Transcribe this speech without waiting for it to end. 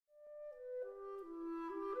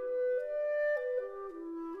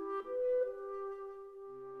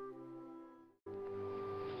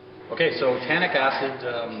Okay, so tannic acid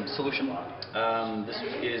solution. This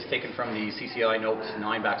is taken from the CCI Notes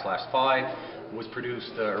 9/5. Was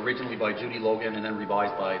produced originally by Judy Logan and then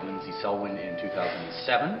revised by Lindsay Selwyn in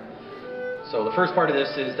 2007. So the first part of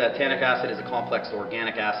this is that tannic acid is a complex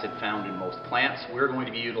organic acid found in most plants. We're going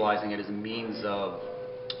to be utilizing it as a means of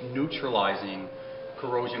neutralizing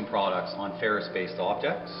corrosion products on ferrous-based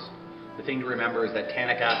objects. The thing to remember is that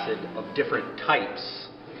tannic acid of different types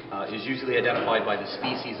is usually identified by the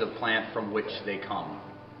species of plant from which they come.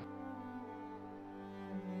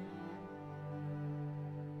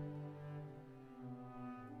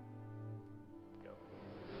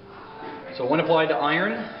 So when applied to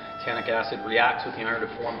iron, tannic acid reacts with the iron to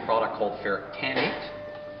form a product called ferric tannate.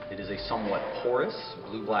 It is a somewhat porous,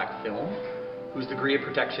 blue-black film whose degree of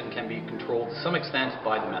protection can be controlled to some extent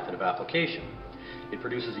by the method of application. It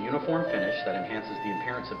produces a uniform finish that enhances the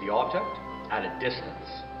appearance of the object at a distance.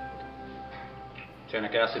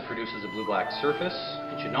 Tannic acid produces a blue-black surface.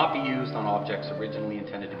 It should not be used on objects originally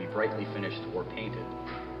intended to be brightly finished or painted,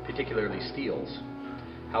 particularly steels.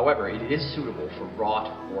 However, it is suitable for wrought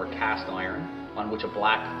or cast iron, on which a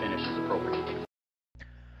black finish is appropriate.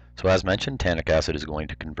 So as mentioned, tannic acid is going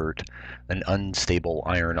to convert an unstable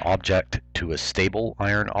iron object to a stable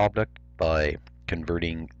iron object by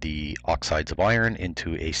converting the oxides of iron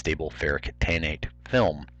into a stable ferric tannate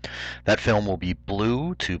film. That film will be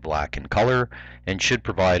blue to black in color and should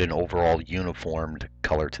provide an overall uniformed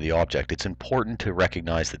color to the object. It's important to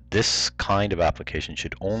recognize that this kind of application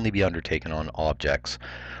should only be undertaken on objects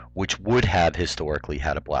which would have historically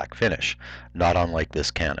had a black finish, not unlike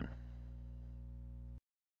this cannon.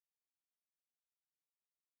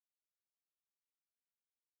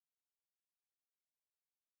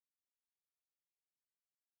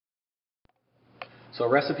 So a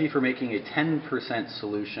recipe for making a 10%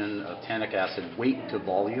 solution of tannic acid weight to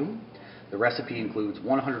volume. The recipe includes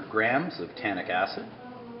 100 grams of tannic acid,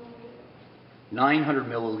 900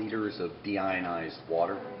 milliliters of deionized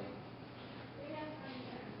water,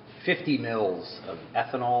 50 mils of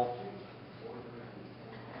ethanol,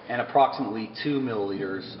 and approximately 2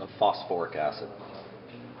 milliliters of phosphoric acid.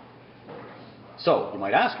 So you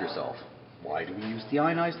might ask yourself, why do we use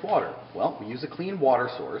deionized water? Well, we use a clean water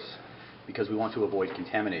source because we want to avoid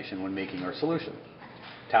contamination when making our solution.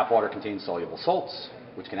 Tap water contains soluble salts,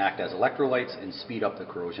 which can act as electrolytes and speed up the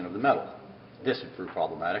corrosion of the metal. This would prove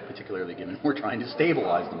problematic, particularly given we're trying to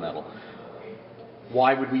stabilize the metal.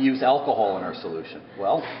 Why would we use alcohol in our solution?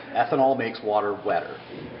 Well, ethanol makes water wetter.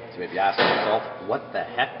 So if you ask yourself, what the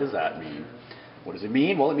heck does that mean? What does it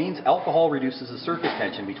mean? Well, it means alcohol reduces the surface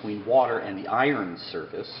tension between water and the iron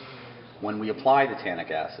surface when we apply the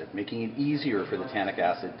tannic acid, making it easier for the tannic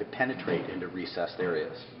acid to penetrate into recessed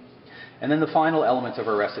areas. And then the final element of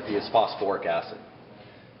our recipe is phosphoric acid.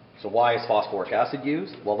 So why is phosphoric acid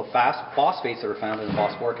used? Well, the phosphates that are found in the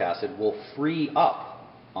phosphoric acid will free up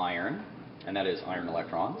iron, and that is iron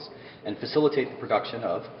electrons, and facilitate the production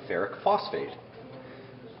of ferric phosphate.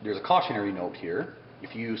 There's a cautionary note here.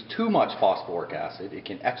 If you use too much phosphoric acid, it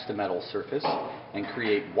can etch the metal surface and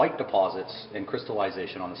create white deposits and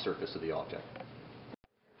crystallization on the surface of the object.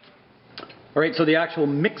 All right, so the actual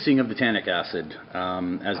mixing of the tannic acid,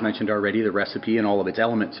 as mentioned already, the recipe and all of its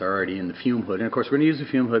elements are already in the fume hood. And of course, we're going to use the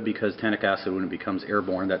fume hood because tannic acid, when it becomes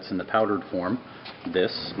airborne, that's in the powdered form,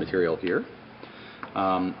 this material here.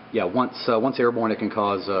 Once airborne, it can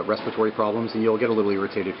cause respiratory problems, and you'll get a little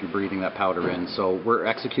irritated if you're breathing that powder in. So we're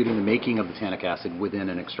executing the making of the tannic acid within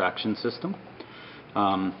an extraction system.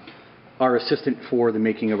 Our assistant for the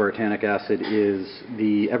making of our tannic acid is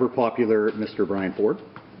the ever-popular Mr. Brian Ford.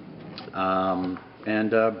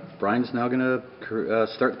 Brian's now going to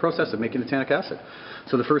start the process of making the tannic acid.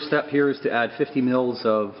 So the first step here is to add 50 mils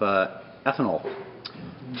of ethanol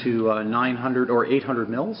to 900 or 800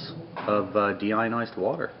 mils of deionized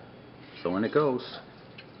water. So in it goes.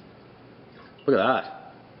 Look at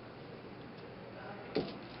that.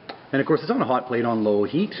 And of course it's on a hot plate on low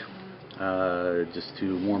heat, just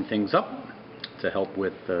to warm things up, to help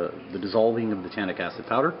with the dissolving of the tannic acid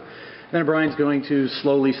powder. Then Brian's going to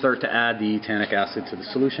slowly start to add the tannic acid to the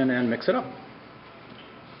solution and mix it up.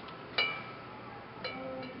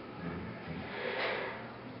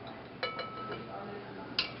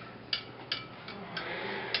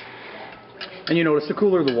 And you notice the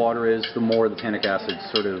cooler the water is, the more the tannic acid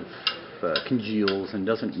sort of congeals and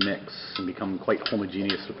doesn't mix and become quite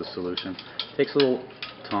homogeneous with the solution. It takes a little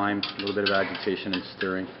time, a little bit of agitation and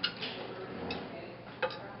stirring.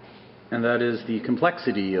 And that is the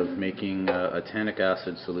complexity of making a tannic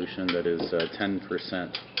acid solution that is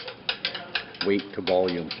 10% weight to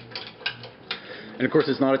volume. And of course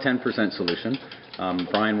it's not a 10% solution.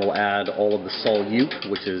 Brian will add all of the solute,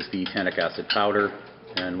 which is the tannic acid powder,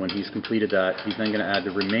 and when he's completed that, he's then going to add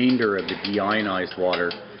the remainder of the deionized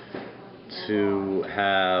water to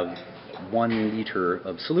have 1 liter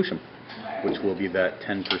of solution, which will be that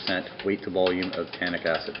 10% weight to volume of tannic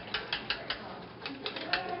acid.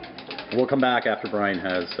 We'll come back after Brian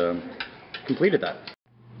has completed that.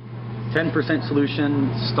 10%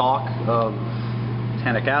 solution, stock of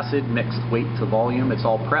tannic acid, mixed weight to volume, it's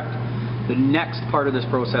all prepped. The next part of this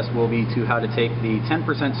process will be to how to take the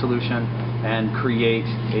 10% solution and create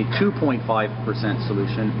a 2.5%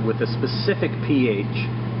 solution with a specific pH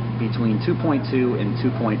between 2.2 and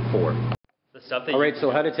 2.4. Alright,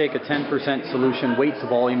 so how to take a 10% solution, weight to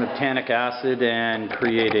volume of tannic acid, and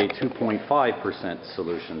create a 2.5%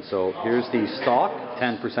 solution. So here's the stock,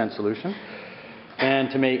 10% solution.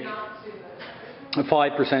 And to make a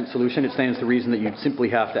 5% solution, it stands to reason that you'd simply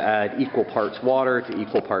have to add equal parts water to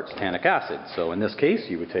equal parts tannic acid. So in this case,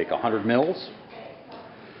 you would take 100 mils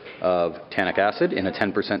of tannic acid in a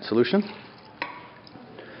 10% solution,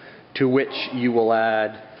 to which you will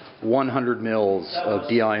add 100 mils of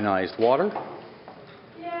deionized water,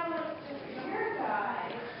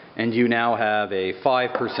 and you now have a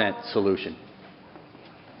 5% solution.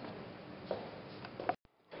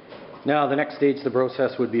 Now the next stage of the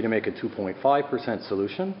process would be to make a 2.5%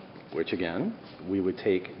 solution, which again, we would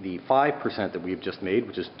take the 5% that we've just made,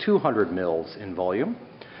 which is 200 mils in volume,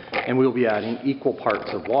 and we'll be adding equal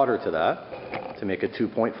parts of water to that to make a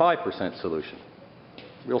 2.5% solution.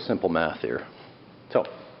 Real simple math here. So,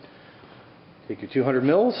 take your 200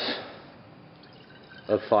 mils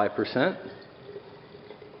of 5%,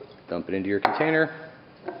 dump it into your container,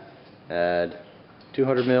 add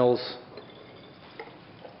 200 mils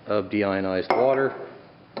of deionized water,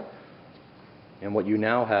 and what you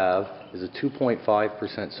now have is a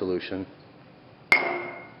 2.5% solution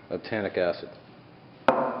of tannic acid.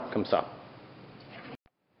 Come stop.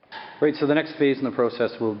 Right, so the next phase in the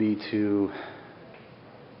process will be to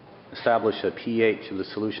establish a pH of the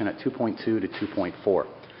solution at 2.2 to 2.4.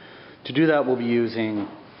 To do that, we'll be using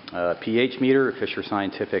a pH meter, a Fisher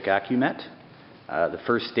Scientific AccuMet. The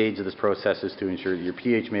first stage of this process is to ensure that your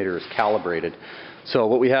pH meter is calibrated. So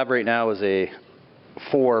what we have right now is a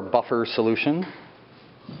 4 buffer solution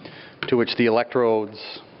to which the electrodes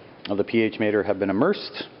of the pH meter have been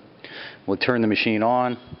immersed. We'll turn the machine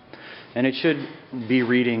on, and it should be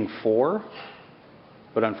reading 4,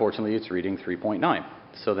 but unfortunately it's reading 3.9.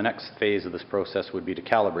 So the next phase of this process would be to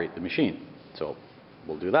calibrate the machine. So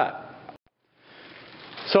we'll do that.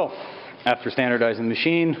 So after standardizing the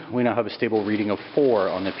machine, we now have a stable reading of 4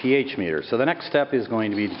 on the pH meter. So the next step is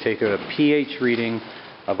going to be to take a pH reading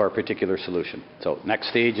of our particular solution. So next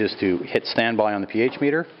stage is to hit standby on the pH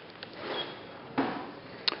meter,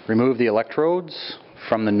 remove the electrodes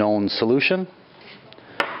from the known solution,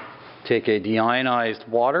 take a deionized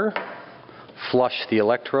water, flush the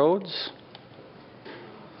electrodes,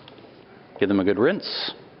 give them a good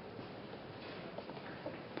rinse,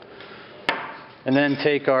 and then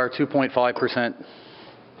take our 2.5%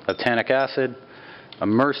 of tannic acid,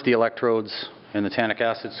 immerse the electrodes in the tannic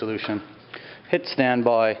acid solution, hit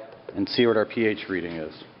standby, and see what our pH reading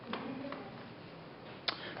is.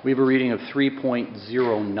 We have a reading of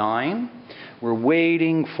 3.09. We're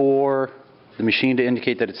waiting for the machine to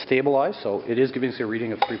indicate that it's stabilized, so it is giving us a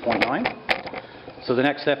reading of 3.9. So the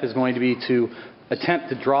next step is going to be to attempt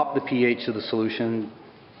to drop the pH of the solution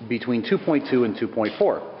between 2.2 and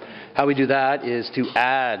 2.4. How we do that is to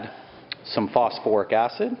add some phosphoric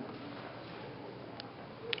acid.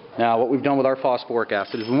 Now what we've done with our phosphoric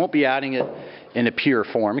acid is we won't be adding it in a pure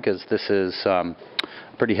form, because this is a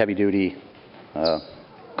pretty heavy duty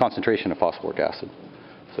concentration of phosphoric acid.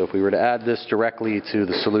 So if we were to add this directly to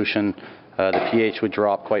the solution, the pH would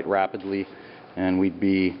drop quite rapidly, and we'd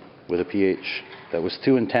be with a pH that was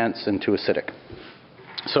too intense and too acidic.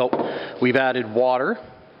 So we've added water,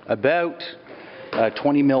 about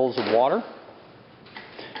 20 mils of water,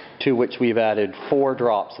 to which we've added 4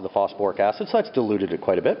 drops of the phosphoric acid, so that's diluted it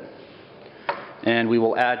quite a bit. And we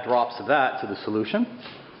will add drops of that to the solution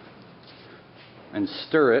and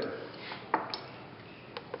stir it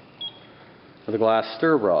with a glass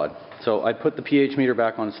stir rod. So I put the pH meter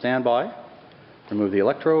back on standby, remove the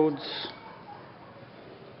electrodes,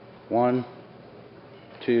 1,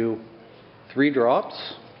 2, 3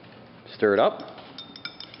 drops, stir it up,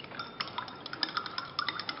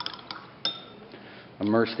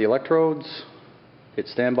 immerse the electrodes, hit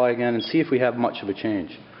standby again, and see if we have much of a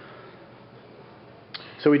change.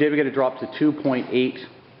 So we get a drop to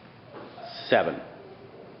 2.87.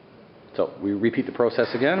 So we repeat the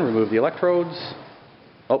process again, remove the electrodes.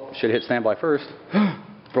 Oh, should hit standby first.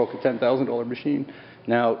 Broke a $10,000 machine.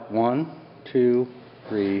 Now 1, 2,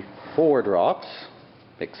 3, 4 drops.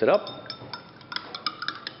 Mix it up.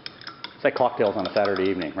 It's like cocktails on a Saturday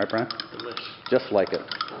evening, right, Brian? Delicious. Just like it.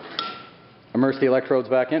 Immerse the electrodes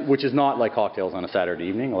back in, which is not like cocktails on a Saturday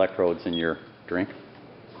evening. Electrodes in your drink.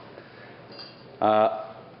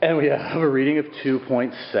 And we have a reading of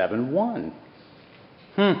 2.71.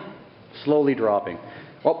 Slowly dropping.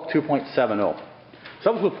 Oh, 2.70.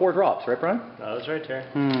 So that was with 4 drops, right, Brian? That was right there.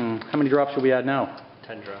 How many drops should we add now?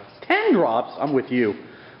 10 drops. 10 drops? I'm with you.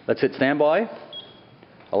 Let's hit standby.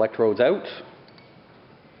 Electrodes out.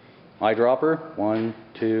 Eyedropper. 1,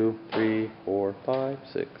 2, 3, 4, 5,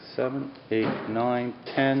 6, 7, 8, 9,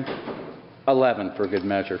 10, 11 for good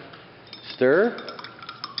measure. Stir.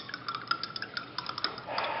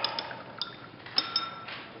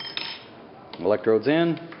 Electrodes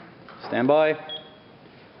in. Standby.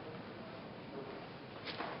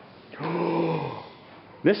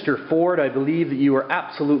 Mr. Ford, I believe that you are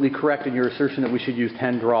absolutely correct in your assertion that we should use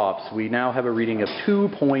 10 drops. We now have a reading of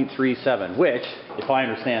 2.37, which, if I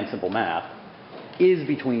understand simple math, is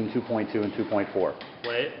between 2.2 and 2.4.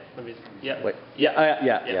 Wait, let me, yeah. Wait,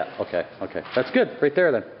 yeah, okay. That's good, right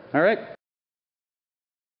there then. All right.